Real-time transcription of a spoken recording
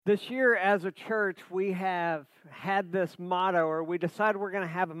This year as a church, we have had this motto, or we decided we're going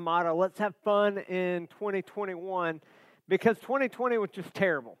to have a motto. Let's have fun in 2021, because 2020 was just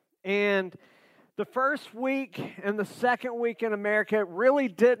terrible. And the first week and the second week in America really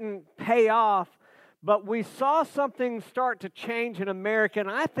didn't pay off, but we saw something start to change in America, and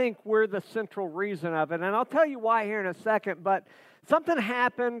I think we're the central reason of it. And I'll tell you why here in a second, but something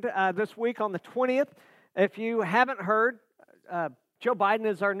happened this week on the 20th. If you haven't heard, Joe Biden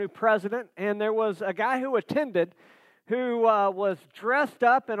is our new president, and there was a guy who attended who was dressed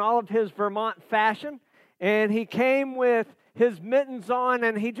up in all of his Vermont fashion, and he came with his mittens on,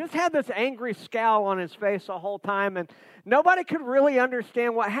 and he just had this angry scowl on his face the whole time, and nobody could really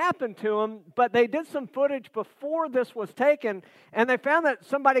understand what happened to him, but they did some footage before this was taken, and they found that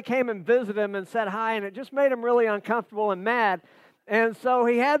somebody came and visited him and said hi, and it just made him really uncomfortable and mad. And so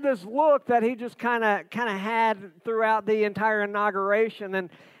he had this look that he just kind of had throughout the entire inauguration. And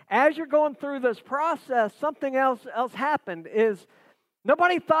as you're going through this process, something else happened. Is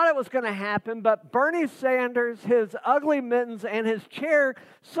nobody thought it was going to happen, but Bernie Sanders, his ugly mittens, and his chair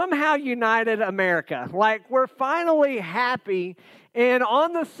somehow united America. Like, we're finally happy and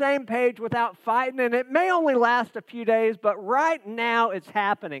on the same page without fighting, and it may only last a few days, but right now it's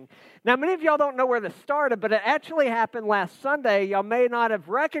happening. Now, many of y'all don't know where this started, but it actually happened last Sunday. Y'all may not have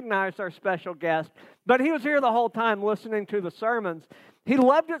recognized our special guest, but he was here the whole time listening to the sermons. He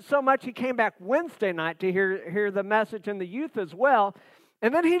loved it so much he came back Wednesday night to hear the message and the youth as well.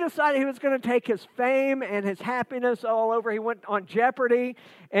 And then he decided he was going to take his fame and his happiness all over. He went on Jeopardy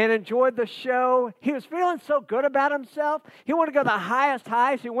and enjoyed the show. He was feeling so good about himself. He wanted to go to the highest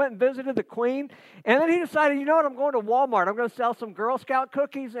highs. He went and visited the Queen. And then he decided, you know what, I'm going to Walmart. I'm going to sell some Girl Scout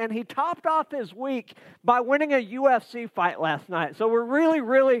cookies. And he topped off his week by winning a UFC fight last night. So we're really,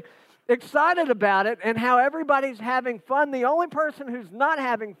 really excited about it and how everybody's having fun. The only person who's not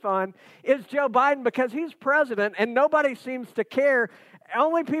having fun is Joe Biden, because he's president and nobody seems to care.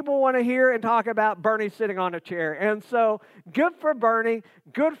 Only people want to hear and talk about Bernie sitting on a chair. And so, good for Bernie,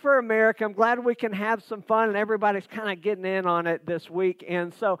 good for America. I'm glad we can have some fun, and everybody's kind of getting in on it this week.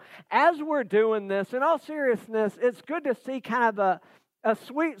 And so, as we're doing this, in all seriousness, it's good to see kind of a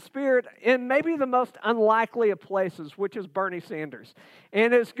sweet spirit in maybe the most unlikely of places, which is Bernie Sanders.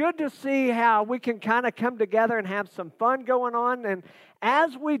 And it's good to see how we can kind of come together and have some fun going on. And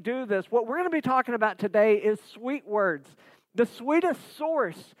as we do this, what we're going to be talking about today is sweet words. The sweetest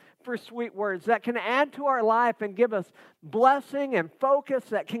source for sweet words that can add to our life and give us blessing and focus,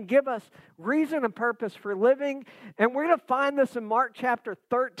 that can give us reason and purpose for living. And we're going to find this in Mark chapter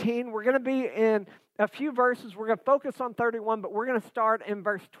 13. We're going to be in a few verses. We're going to focus on 31, but we're going to start in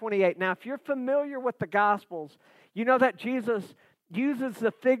verse 28. Now, if you're familiar with the Gospels, you know that Jesus uses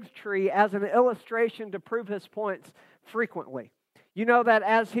the fig tree as an illustration to prove his points frequently. You know that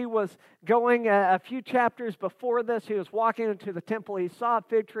as he was going a few chapters before this, he was walking into the temple. He saw a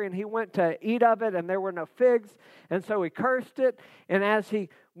fig tree and he went to eat of it, and there were no figs. And so he cursed it. And as he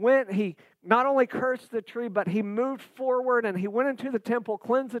went, he not only cursed the tree, but he moved forward and he went into the temple,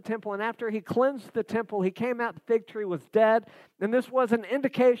 cleansed the temple. And after he cleansed the temple, he came out, the fig tree was dead. And this was an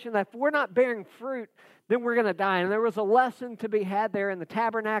indication that if we're not bearing fruit, then we're going to die. And there was a lesson to be had there in the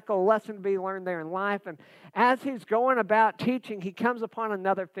tabernacle, a lesson to be learned there in life. And as he's going about teaching, he comes upon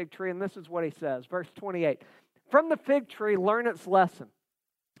another fig tree, and this is what he says, verse 28. From the fig tree, learn its lesson.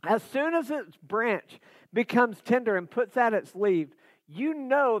 As soon as its branch becomes tender and puts out its leaves, you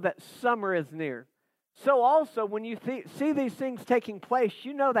know that summer is near. So also, when you see these things taking place,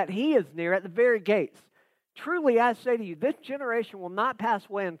 you know that he is near at the very gates. Truly, I say to you, this generation will not pass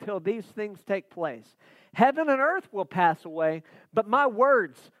away until these things take place. Heaven and earth will pass away, but my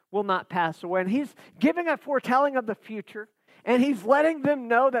words will not pass away. And he's giving a foretelling of the future, and he's letting them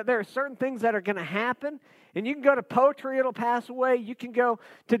know that there are certain things that are going to happen. And you can go to poetry, it'll pass away. You can go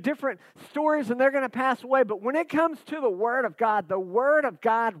to different stories, and they're going to pass away. But when it comes to the Word of God, the Word of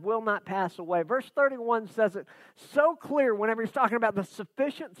God will not pass away. Verse 31 says it so clear whenever he's talking about the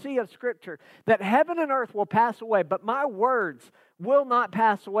sufficiency of Scripture, that heaven and earth will pass away, but my words will not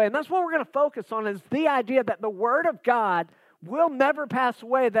pass away. And that's what we're going to focus on, is the idea that the Word of God will never pass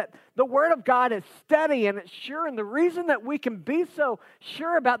away, that the Word of God is steady and it's sure. And the reason that we can be so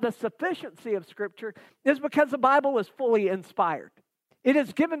sure about the sufficiency of Scripture is because the Bible is fully inspired. It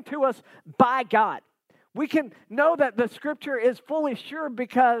is given to us by God. We can know that the Scripture is fully sure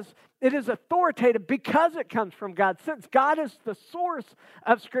because it is authoritative, because it comes from God. Since God is the source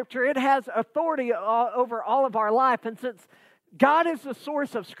of Scripture, it has authority over all of our life. And since God is the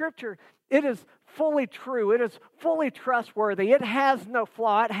source of Scripture. It is fully true. It is fully trustworthy. It has no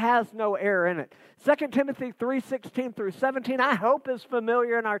flaw. It has no error in it. 2 Timothy 3:16 through 17, I hope is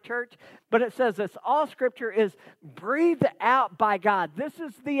familiar in our church, but it says this: all Scripture is breathed out by God. This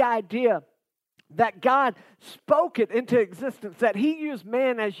is the idea that God spoke it into existence, that He used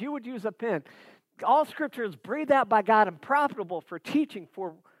man as you would use a pen. All Scripture is breathed out by God and profitable for teaching,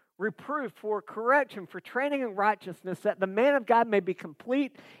 for reproof, for correction, for training in righteousness, that the man of God may be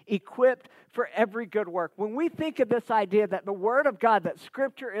complete, equipped for every good work. When we think of this idea that the Word of God, that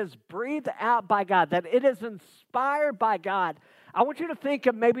Scripture is breathed out by God, that it is inspired by God, I want you to think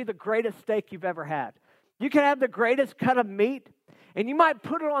of maybe the greatest steak you've ever had. You can have the greatest cut of meat, and you might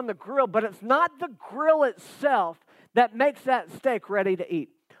put it on the grill, but it's not the grill itself that makes that steak ready to eat.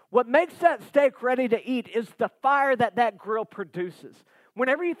 What makes that steak ready to eat is the fire that that grill produces.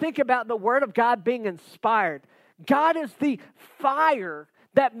 Whenever you think about the Word of God being inspired, God is the fire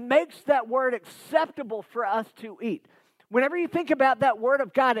that makes that Word acceptable for us to eat. Whenever you think about that Word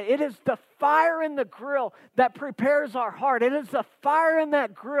of God, it is the fire in the grill that prepares our heart. It is the fire in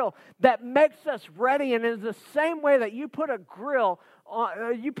that grill that makes us ready. And it is the same way that you put a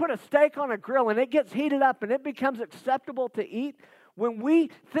steak on a grill and it gets heated up and it becomes acceptable to eat. When we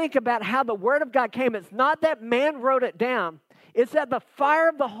think about how the Word of God came, it's not that man wrote it down. It's that the fire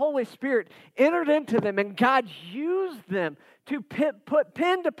of the Holy Spirit entered into them and God used them to put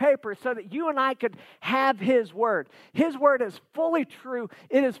pen to paper so that you and I could have His Word. His Word is fully true.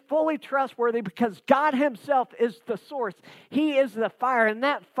 It is fully trustworthy because God Himself is the source. He is the fire, and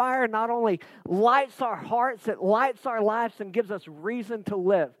that fire not only lights our hearts, it lights our lives and gives us reason to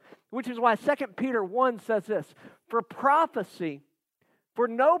live, which is why 2 Peter 1 says this: for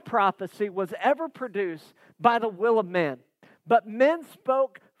no prophecy was ever produced by the will of man, but men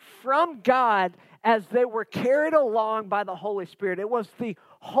spoke from God as they were carried along by the Holy Spirit. It was the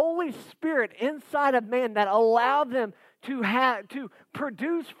Holy Spirit inside of man that allowed them to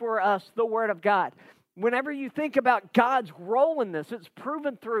produce for us the Word of God. Whenever you think about God's role in this, it's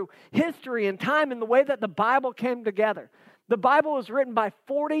proven through history and time in the way that the Bible came together. The Bible was written by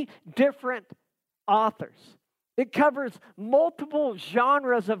 40 different authors. It covers multiple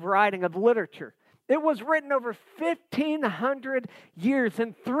genres of writing, of literature. It was written over 1,500 years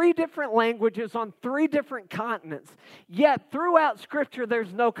in 3 different languages on 3 different continents. Yet throughout Scripture,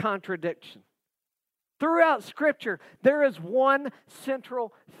 there's no contradiction. Throughout Scripture, there is one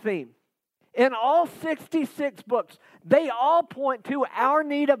central theme. In all 66 books, they all point to our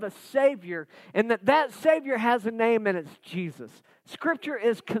need of a Savior, and that Savior has a name, and it's Jesus. Scripture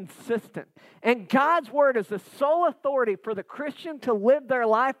is consistent, and God's Word is the sole authority for the Christian to live their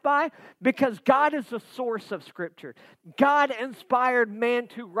life by because God is the source of Scripture. God inspired man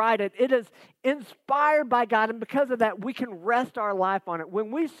to write it. It is inspired by God, and because of that, we can rest our life on it.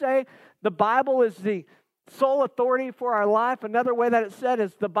 When we say the Bible is the sole authority for our life, another way that it's said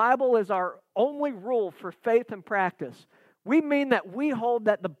is the Bible is our only rule for faith and practice. We mean that we hold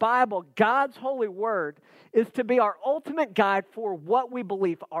that the Bible, God's holy word, is to be our ultimate guide for what we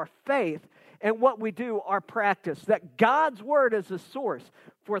believe, our faith, and what we do, our practice. That God's word is the source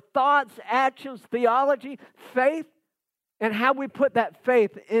for thoughts, actions, theology, faith, and how we put that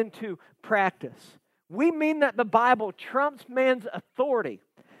faith into practice. We mean that the Bible trumps man's authority,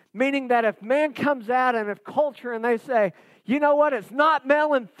 meaning that if man comes out and if culture and they say, you know what, it's not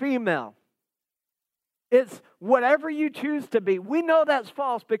male and female, it's whatever you choose to be. We know that's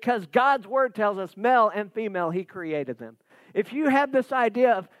false because God's Word tells us male and female, He created them. If you have this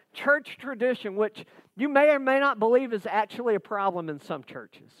idea of church tradition, which you may or may not believe is actually a problem in some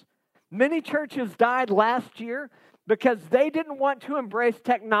churches. Many churches died last year because they didn't want to embrace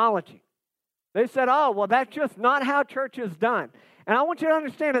technology. They said, oh, well, that's just not how church is done. And I want you to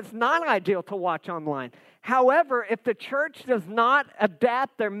understand it's not ideal to watch online. However, if the church does not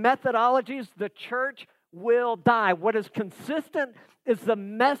adapt their methodologies, the church will die. What is consistent is the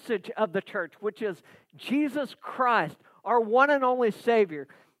message of the church, which is Jesus Christ, our one and only Savior,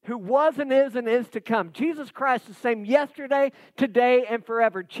 who was and is to come. Jesus Christ is the same yesterday, today, and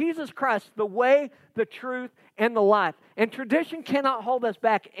forever. Jesus Christ, the way, the truth, and the life. And tradition cannot hold us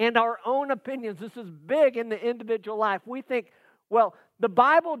back. And our own opinions, this is big in the individual life. We think, well, the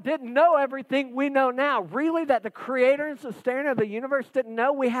Bible didn't know everything we know now. Really, that the creator and sustainer of the universe didn't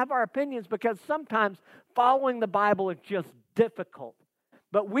know? We have our opinions because sometimes following the Bible is just difficult.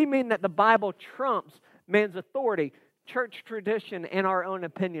 But we mean that the Bible trumps man's authority, church tradition, and our own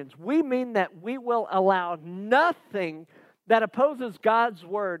opinions. We mean that we will allow nothing that opposes God's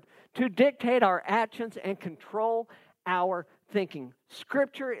word to dictate our actions and control our thinking.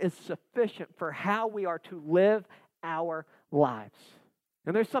 Scripture is sufficient for how we are to live our lives.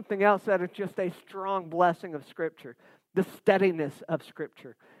 And there's something else that is just a strong blessing of Scripture, the steadiness of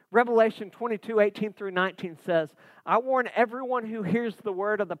Scripture. Revelation 22:18-19 says, I warn everyone who hears the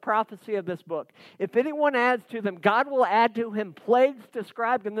word of the prophecy of this book. If anyone adds to them, God will add to him plagues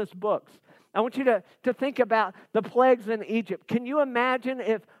described in this book. I want you to think about the plagues in Egypt. Can you imagine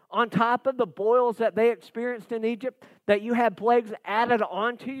if on top of the boils that they experienced in Egypt, that you had plagues added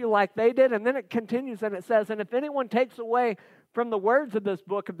onto you like they did? And then it continues and it says, and if anyone takes away from the words of this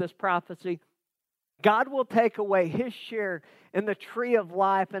book of this prophecy, God will take away his share in the tree of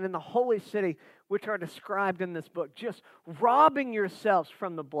life and in the holy city, which are described in this book, just robbing yourselves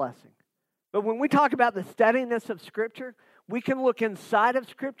from the blessing. But when we talk about the steadiness of Scripture, we can look inside of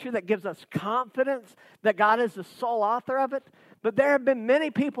Scripture that gives us confidence that God is the sole author of it. But there have been many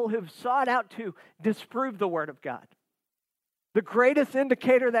people who've sought out to disprove the Word of God. The greatest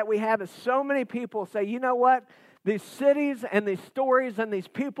indicator that we have is so many people say, you know what? These cities and these stories and these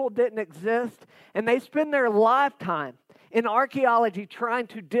people didn't exist. And they spend their lifetime in archaeology trying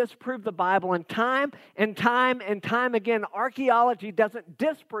to disprove the Bible. And time again, archaeology doesn't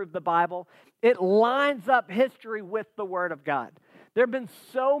disprove the Bible. It lines up history with the Word of God. There have been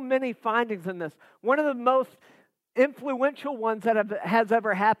so many findings in this. One of the most influential ones that has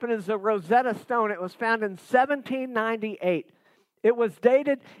ever happened is the Rosetta Stone. It was found in 1798. It was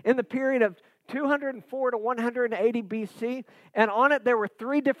dated in the period of 204 to 180 BC, and on it there were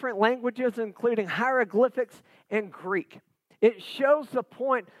 3 different languages, including hieroglyphics and Greek. It shows the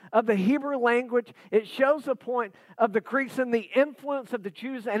point of the Hebrew language. It shows the point of the Greeks and the influence of the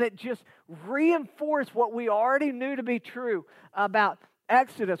Jews, and it just reinforced what we already knew to be true about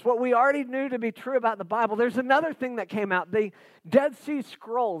Exodus, what we already knew to be true about the Bible. There's another thing that came out, the Dead Sea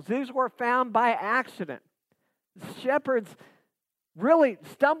Scrolls. These were found by accident. Shepherds really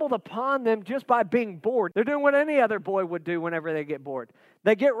stumbled upon them just by being bored. They're doing what any other boy would do whenever they get bored.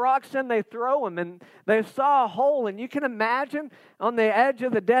 They get rocks and they throw them, and they saw a hole. And you can imagine on the edge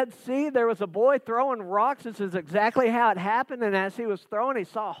of the Dead Sea, there was a boy throwing rocks. This is exactly how it happened. And as he was throwing, he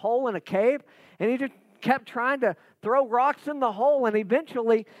saw a hole in a cave, and he just kept trying to throw rocks in the hole. And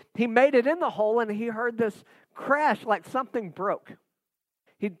eventually, he made it in the hole, and he heard this crash like something broke.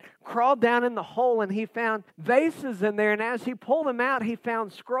 He crawled down in the hole and he found vases in there. And as he pulled them out, he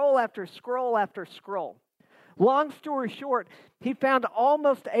found scroll after scroll after scroll. Long story short, he found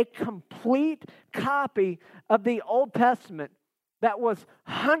almost a complete copy of the Old Testament that was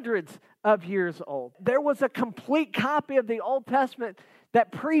hundreds of years old. There was a complete copy of the Old Testament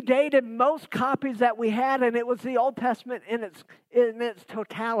that predated most copies that we had, and it was the Old Testament in its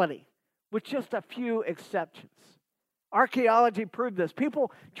totality, with just a few exceptions. Archaeology proved this.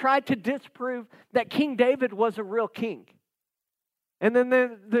 People tried to disprove that King David was a real king. And then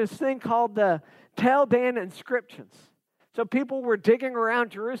there's this thing called the Tel Dan inscriptions. So people were digging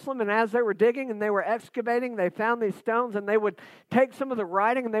around Jerusalem, and as they were digging and they were excavating, they found these stones, and they would take some of the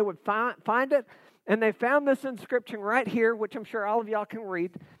writing and they would find it. And they found this inscription right here, which I'm sure all of y'all can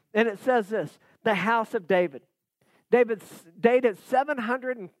read. And it says this, the house of David. David's dated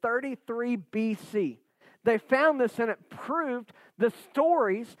 733 BC. They found this, and it proved the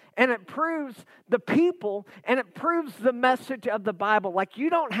stories, and it proves the people, and it proves the message of the Bible. Like, you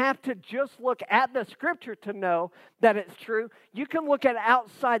don't have to just look at the Scripture to know that it's true. You can look at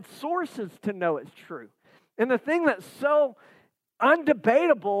outside sources to know it's true. And the thing that's so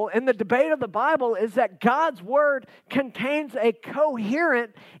undebatable in the debate of the Bible is that God's Word contains a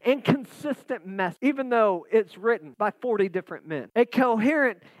coherent and consistent message, even though it's written by 40 different men. A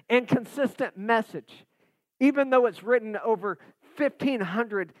coherent and consistent message, even though it's written over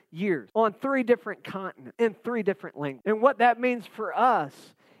 1,500 years on 3 different continents, in 3 different languages. And what that means for us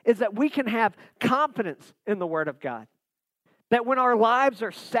is that we can have confidence in the Word of God. That when our lives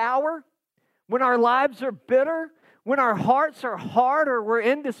are sour, when our lives are bitter, when our hearts are hard or we're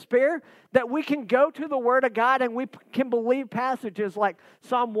in despair, that we can go to the Word of God and we can believe passages like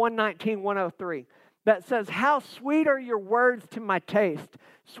Psalm 119, 103. That says, how sweet are your words to my taste,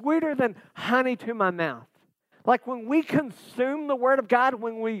 sweeter than honey to my mouth. Like when we consume the Word of God,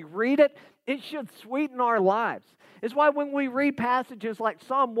 when we read it, it should sweeten our lives. It's why when we read passages like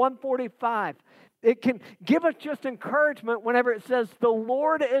Psalm 145, it can give us just encouragement whenever it says, the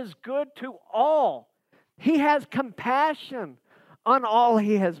Lord is good to all. He has compassion on all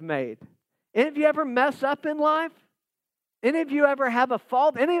He has made. Any of you ever mess up in life? Any of you ever have a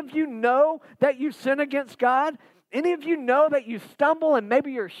fault? Any of you know that you sin against God? Any of you know that you stumble and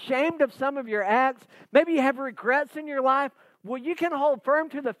maybe you're ashamed of some of your acts? Maybe you have regrets in your life? Well, you can hold firm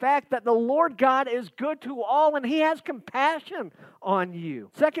to the fact that the Lord God is good to all and He has compassion on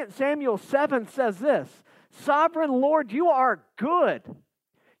you. 2 Samuel 7 says this, Sovereign Lord, you are good.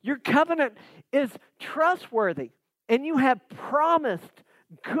 Your covenant is trustworthy, and you have promised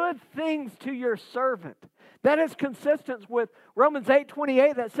good things to your servant. That is consistent with Romans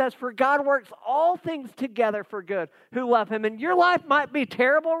 8:28 that says, for God works all things together for good who love Him. And your life might be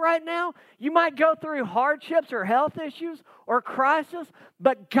terrible right now. You might go through hardships or health issues or crisis,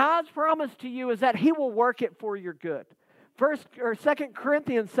 but God's promise to you is that He will work it for your good. 2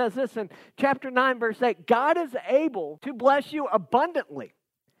 Corinthians says this in chapter 9, verse 8, God is able to bless you abundantly.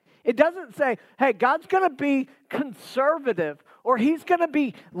 It doesn't say, hey, God's going to be conservative or He's going to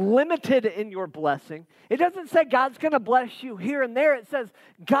be limited in your blessing. It doesn't say God's going to bless you here and there. It says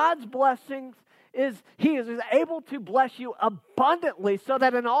God's blessings He is able to bless you abundantly so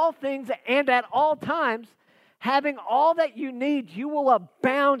that in all things and at all times, having all that you need, you will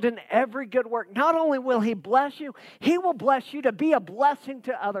abound in every good work. Not only will He bless you, He will bless you to be a blessing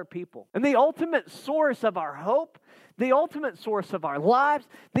to other people. And the ultimate source of our hope, the ultimate source of our lives,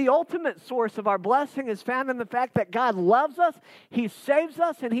 the ultimate source of our blessing is found in the fact that God loves us, He saves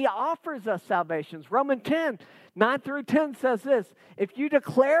us, and He offers us salvations. Romans 10, 9 through 10 says this, if you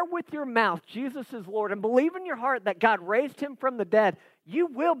declare with your mouth Jesus is Lord and believe in your heart that God raised Him from the dead, you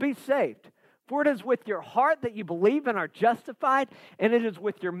will be saved. For it is with your heart that you believe and are justified, and it is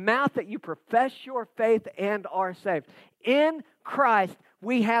with your mouth that you profess your faith and are saved. In Christ,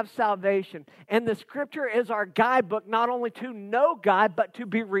 we have salvation. And the Scripture is our guidebook, not only to know God, but to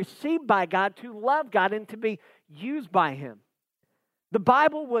be received by God, to love God, and to be used by Him. The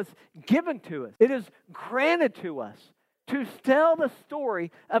Bible was given to us. It is granted to us to tell the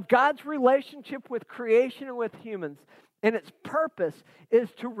story of God's relationship with creation and with humans. And its purpose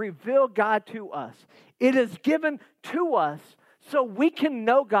is to reveal God to us. It is given to us so we can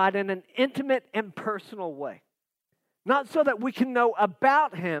know God in an intimate and personal way. Not so that we can know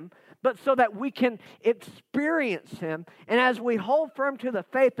about Him, but so that we can experience Him. And as we hold firm to the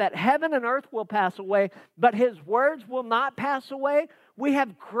faith that heaven and earth will pass away, but His words will not pass away, we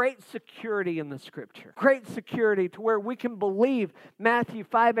have great security in the Scripture. Great security to where we can believe Matthew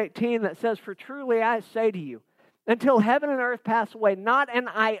 5:18 that says, for truly I say to you, until heaven and earth pass away, not an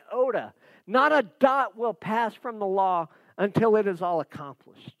iota, not a dot will pass from the law until it is all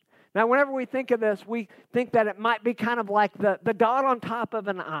accomplished. Now, whenever we think of this, we think that it might be kind of like the dot on top of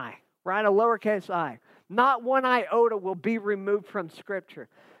an I, right? A lowercase I. Not one iota will be removed from Scripture.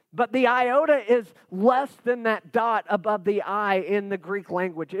 But the iota is less than that dot above the I in the Greek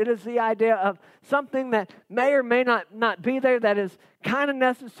language. It is the idea of something that may or may not be there, that is kind of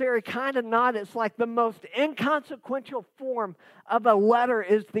necessary, kind of not. It's like the most inconsequential form of a letter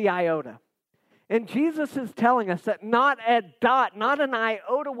is the iota. And Jesus is telling us that not a dot, not an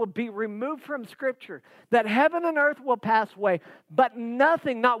iota will be removed from Scripture, that heaven and earth will pass away, but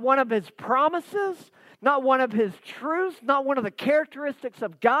nothing, not one of His promises, not one of His truths, not one of the characteristics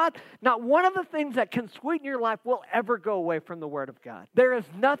of God, not one of the things that can sweeten your life will ever go away from the Word of God. There is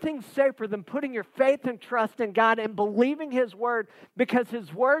nothing safer than putting your faith and trust in God and believing His Word, because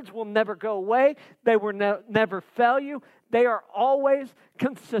His words will never go away. They will never fail you. They are always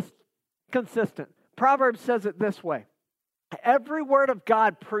consistent. Proverbs says it this way, every word of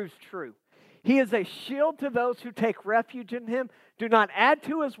God proves true. He is a shield to those who take refuge in Him. Do not add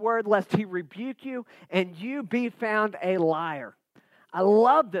to His word, lest He rebuke you, and you be found a liar. I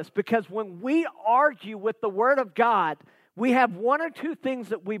love this because when we argue with the Word of God, we have one or two things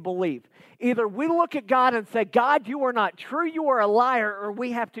that we believe. Either we look at God and say, God, you are not true, you are a liar, or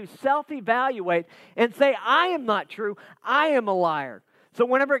we have to self-evaluate and say, I am not true, I am a liar. So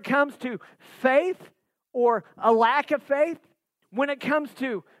whenever it comes to faith or a lack of faith, when it comes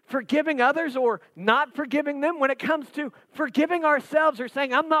to forgiving others or not forgiving them, when it comes to forgiving ourselves or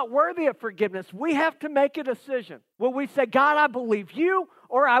saying, I'm not worthy of forgiveness, we have to make a decision. Will we say, God, I believe you,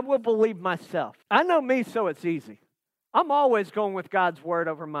 or I will believe myself? I know me, so it's easy. I'm always going with God's word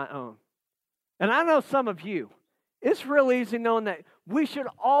over my own. And I know some of you, it's real easy knowing that we should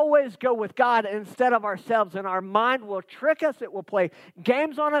always go with God instead of ourselves, and our mind will trick us. It will play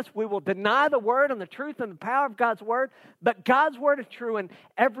games on us. We will deny the word and the truth and the power of God's word, but God's word is true, and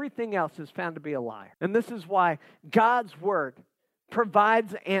everything else is found to be a liar. And this is why God's word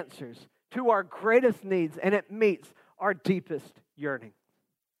provides answers to our greatest needs, and it meets our deepest yearning.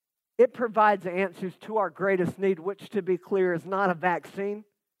 It provides answers to our greatest need, which, to be clear, is not a vaccine.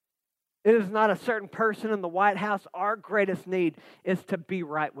 It is not a certain person in the White House. Our greatest need is to be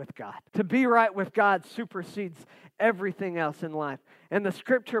right with God. To be right with God supersedes everything else in life. And the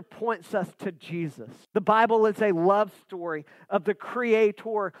Scripture points us to Jesus. The Bible is a love story of the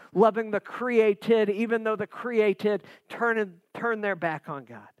Creator loving the created, even though the created turn their back on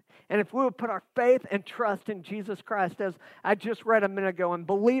God. And if we would put our faith and trust in Jesus Christ, as I just read a minute ago, and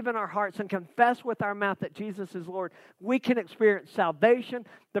believe in our hearts and confess with our mouth that Jesus is Lord, we can experience salvation,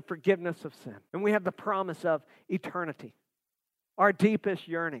 the forgiveness of sin. And we have the promise of eternity, our deepest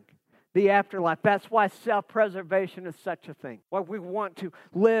yearning, the afterlife. That's why self-preservation is such a thing. Why we want to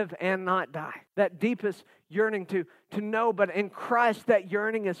live and not die. That deepest yearning to know, but in Christ that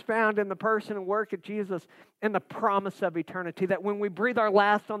yearning is found in the person and work of Jesus and the promise of eternity. That when we breathe our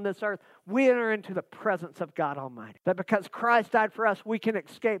last on this earth, we enter into the presence of God Almighty. That because Christ died for us, we can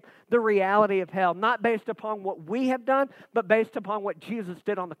escape the reality of hell, not based upon what we have done, but based upon what Jesus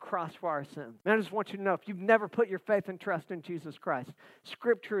did on the cross for our sins. And I just want you to know, if you've never put your faith and trust in Jesus Christ,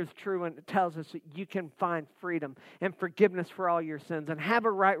 Scripture is true and it tells us that you can find freedom and forgiveness for all your sins and have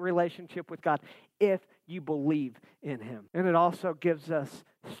a right relationship with God if you believe in Him. And it also gives us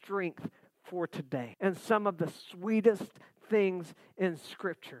strength for today. And some of the sweetest things in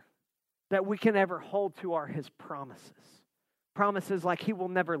Scripture that we can ever hold to are His promises. Promises like He will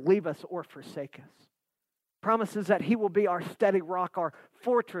never leave us or forsake us. Promises that He will be our steady rock, our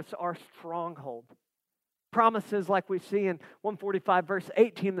fortress, our stronghold. Promises like we see in 145 verse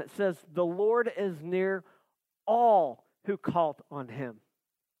 18 that says, "The Lord is near all who call on Him."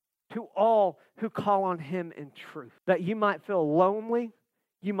 To all who call on Him in truth. That you might feel lonely,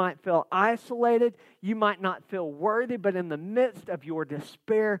 you might feel isolated, you might not feel worthy, but in the midst of your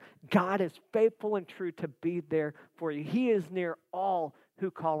despair, God is faithful and true to be there for you. He is near all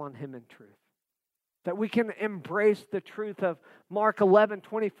who call on Him in truth. That we can embrace the truth of Mark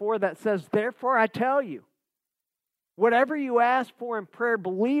 11:24 that says, "Therefore I tell you, whatever you ask for in prayer,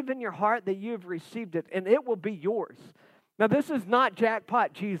 believe in your heart that you have received it, and it will be yours." Now, this is not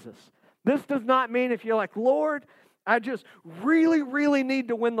jackpot Jesus. This does not mean if you're like, "Lord, I just really, really need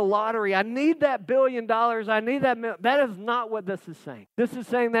to win the lottery. I need that $1 billion. I need that million." That is not what this is saying. This is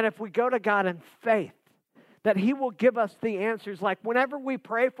saying that if we go to God in faith, that He will give us the answers. Like whenever we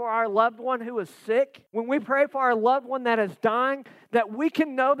pray for our loved one who is sick, when we pray for our loved one that is dying, that we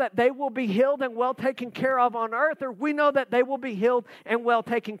can know that they will be healed and well taken care of on earth, or we know that they will be healed and well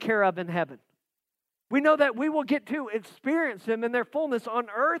taken care of in heaven. We know that we will get to experience them in their fullness on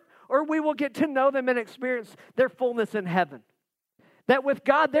earth, or we will get to know them and experience their fullness in heaven. That with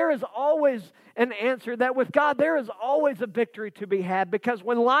God there is always an answer, that with God there is always a victory to be had, because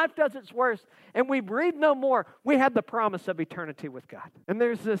when life does its worst and we breathe no more, we have the promise of eternity with God. And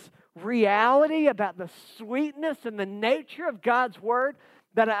there's this reality about the sweetness and the nature of God's Word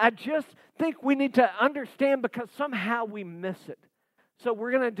that I just think we need to understand, because somehow we miss it. So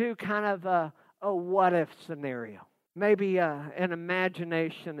we're going to do kind of a what-if scenario. Maybe an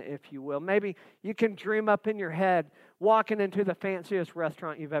imagination, if you will. Maybe you can dream up in your head walking into the fanciest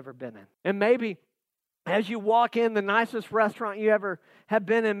restaurant you've ever been in. And maybe as you walk in the nicest restaurant you ever have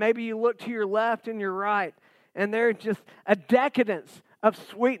been in, maybe you look to your left and your right, and there's just a decadence of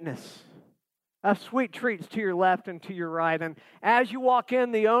sweetness, of sweet treats to your left and to your right. And as you walk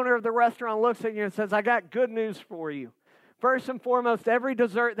in, the owner of the restaurant looks at you and says, "I got good news for you. First and foremost, every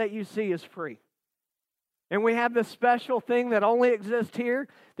dessert that you see is free. And we have this special thing that only exists here.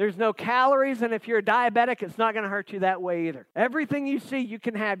 There's no calories, and if you're a diabetic, it's not going to hurt you that way either. Everything you see, you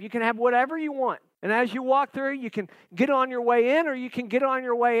can have. You can have whatever you want. And as you walk through, you can get on your way in or you can get on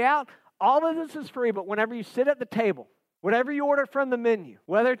your way out. All of this is free, but whenever you sit at the table, whatever you order from the menu,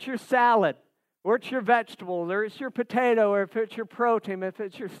 whether it's your salad or it's your vegetables or it's your potato or if it's your protein, if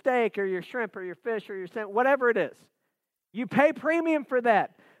it's your steak or your shrimp or your fish or your salmon, whatever it is, you pay premium for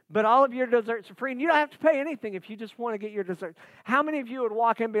that. But all of your desserts are free, and you don't have to pay anything if you just want to get your desserts. How many of you would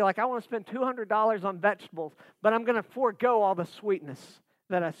walk in and be like, "I want to spend $200 on vegetables, but I'm going to forego all the sweetness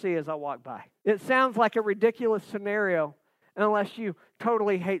that I see as I walk by"? It sounds like a ridiculous scenario unless you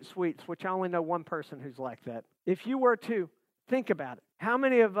totally hate sweets, which I only know one person who's like that. If you were to think about it, how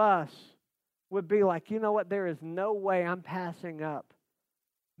many of us would be like, "You know what, there is no way I'm passing up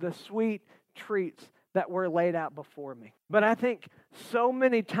the sweet treats that were laid out before me"? But I think so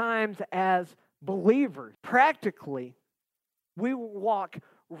many times as believers, practically, we walk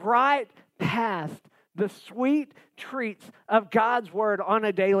right past the sweet treats of God's Word on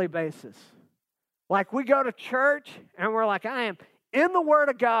a daily basis. Like we go to church and we're like, "I am in the Word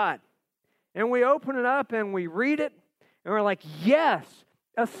of God." And we open it up and we read it and we're like, "Yes,"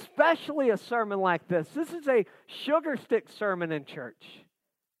 especially a sermon like this. This is a sugar stick sermon in church.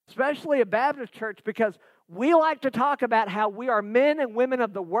 Especially a Baptist church, because we like to talk about how we are men and women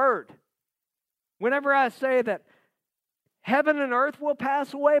of the Word. Whenever I say that heaven and earth will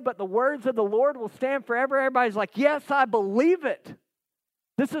pass away, but the words of the Lord will stand forever, everybody's like, "Yes, I believe it."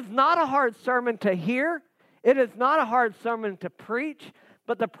 This is not a hard sermon to hear. It is not a hard sermon to preach,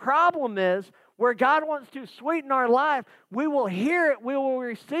 But the problem is, where God wants to sweeten our life, we will hear it, we will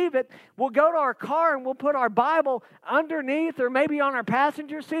receive it. We'll go to our car and we'll put our Bible underneath or maybe on our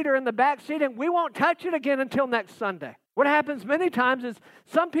passenger seat or in the back seat, and we won't touch it again until next Sunday. What happens many times is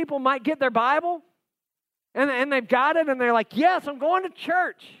some people might get their Bible and they've got it and they're like, yes, I'm going to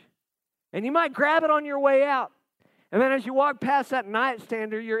church. And you might grab it on your way out. And then as you walk past that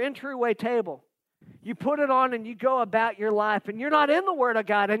nightstand or your entryway table, you put it on and you go about your life, and you're not in the Word of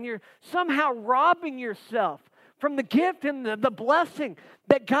God, and you're somehow robbing yourself from the gift and the blessing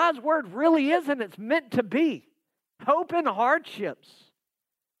that God's Word really is and it's meant to be. Hope in hardships,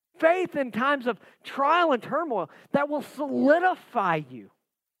 faith in times of trial and turmoil that will solidify you.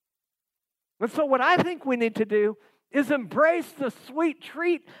 And so what I think we need to do is embrace the sweet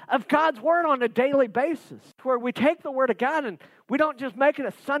treat of God's Word on a daily basis, where we take the Word of God and we don't just make it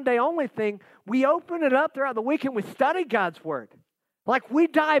a Sunday-only thing. We open it up throughout the week and we study God's Word. Like we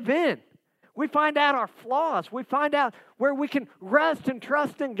dive in. We find out our flaws. We find out where we can rest and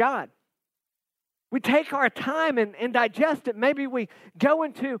trust in God. We take our time and digest it. Maybe we go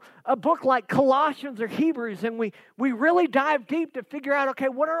into a book like Colossians or Hebrews and we really dive deep to figure out, okay,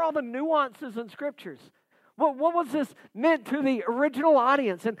 what are all the nuances in Scriptures? What was this meant to the original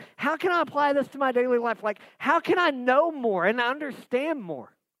audience? And how can I apply this to my daily life? Like, how can I know more and understand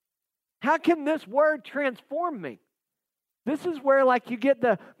more? How can this Word transform me? This is where, like, you get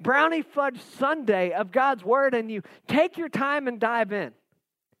the brownie fudge sundae of God's Word and you take your time and dive in.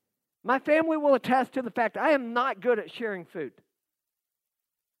 My family will attest to the fact I am not good at sharing food.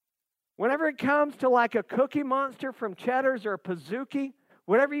 Whenever it comes to like a Cookie Monster from Cheddar's or a Pizookie,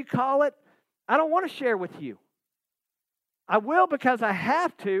 whatever you call it, I don't want to share with you. I will because I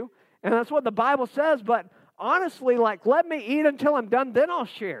have to, and that's what the Bible says, but honestly, like, let me eat until I'm done, then I'll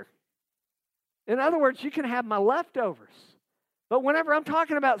share. In other words, you can have my leftovers. But whenever I'm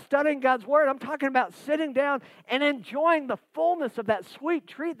talking about studying God's Word, I'm talking about sitting down and enjoying the fullness of that sweet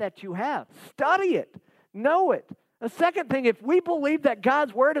treat that you have. Study it. Know it. The second thing, if we believe that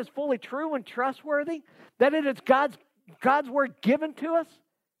God's Word is fully true and trustworthy, that it is God's Word given to us,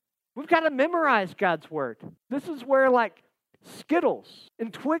 we've got to memorize God's Word. This is where, like, Skittles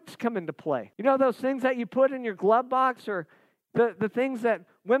and Twix come into play. You know those things that you put in your glove box, or the things that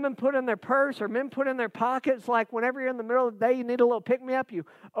women put in their purse or men put in their pockets? Like whenever you're in the middle of the day, you need a little pick-me-up. You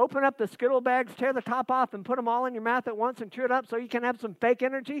open up the Skittle bags, tear the top off, and put them all in your mouth at once and chew it up so you can have some fake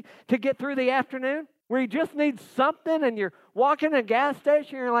energy to get through the afternoon. Where you just need something and you're walking in a gas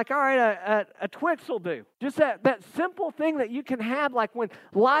station and you're like, all right, a Twix will do. Just that simple thing that you can have, like when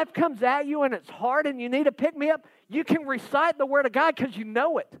life comes at you and it's hard and you need a pick-me-up, you can recite the Word of God because you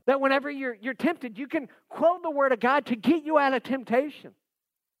know it. That whenever you're tempted, you can quote the Word of God to get you out of temptation.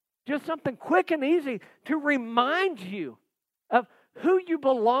 Just something quick and easy to remind you of who you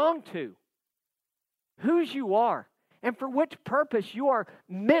belong to, whose you are, and for which purpose you are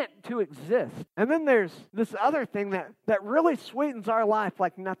meant to exist. And then there's this other thing that really sweetens our life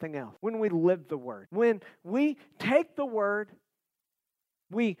like nothing else. When we live the Word. When we take the Word,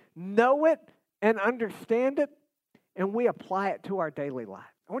 we know it and understand it, and we apply it to our daily life.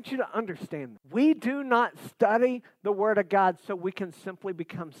 I want you to understand that. We do not study the Word of God so we can simply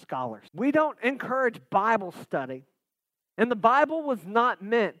become scholars. We don't encourage Bible study. And the Bible was not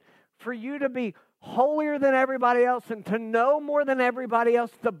meant for you to be holier than everybody else and to know more than everybody else.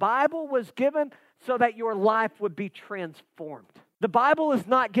 The Bible was given so that your life would be transformed. The Bible is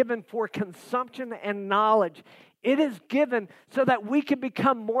not given for consumption and knowledge. It is given so that we can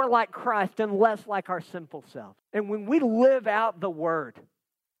become more like Christ and less like our sinful self. And when we live out the Word,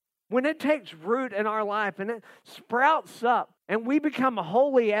 when it takes root in our life and it sprouts up and we become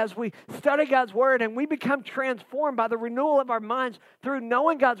holy as we study God's Word and we become transformed by the renewal of our minds through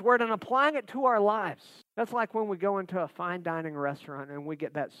knowing God's Word and applying it to our lives. That's like when we go into a fine dining restaurant and we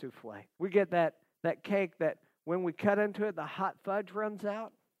get that souffle. We get that cake that when we cut into it, the hot fudge runs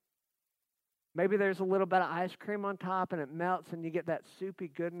out. Maybe there's a little bit of ice cream on top and it melts and you get that soupy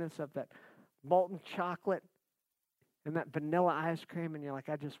goodness of that molten chocolate and that vanilla ice cream, and you're like,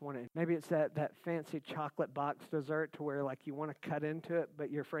 I just want it. Maybe it's that fancy chocolate box dessert to where like you want to cut into it,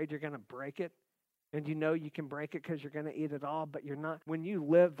 but you're afraid you're going to break it. And you know you can break it because you're going to eat it all, but you're not. When you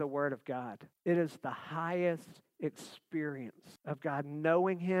live the Word of God, it is the highest experience of God,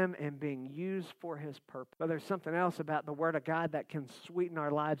 knowing Him and being used for His purpose. But there's something else about the Word of God that can sweeten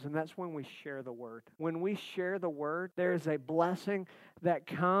our lives, and that's when we share the Word. When we share the Word, there's a blessing that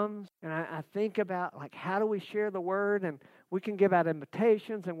comes, and I think about, like, how do we share the Word? And we can give out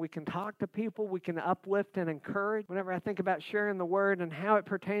invitations and we can talk to people. We can uplift and encourage. Whenever I think about sharing the Word and how it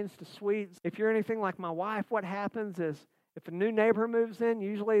pertains to sweets, if you're anything like my wife, what happens is If a new neighbor moves in,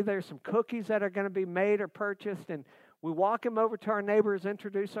 usually there's some cookies that are going to be made or purchased, and we walk them over to our neighbors,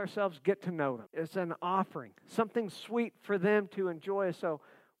 introduce ourselves, get to know them. It's an offering, something sweet for them to enjoy. So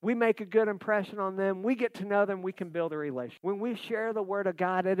we make a good impression on them. We get to know them. We can build a relationship. When we share the Word of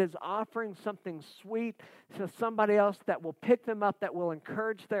God, it is offering something sweet to somebody else that will pick them up, that will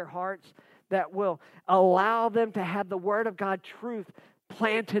encourage their hearts, that will allow them to have the Word of God truth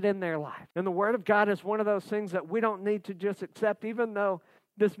planted in their life. And the Word of God is one of those things that we don't need to just accept, even though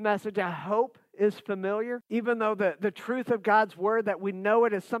this message, I hope, is familiar. Even though the truth of God's Word, that we know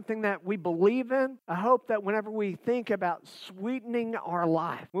it is something that we believe in, I hope that whenever we think about sweetening our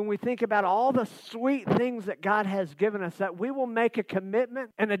life, when we think about all the sweet things that God has given us, that we will make a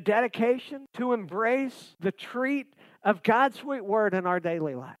commitment and a dedication to embrace the treat of God's sweet Word in our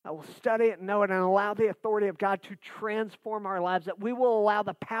daily life. I will study it and know it and allow the authority of God to transform our lives, that we will allow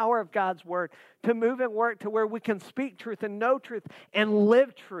the power of God's Word to move and work to where we can speak truth and know truth and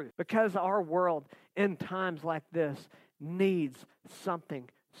live truth, because our world in times like this needs something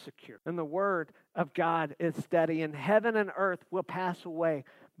secure. And the Word of God is steady, and heaven and earth will pass away,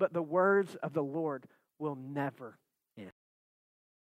 but the words of the Lord will never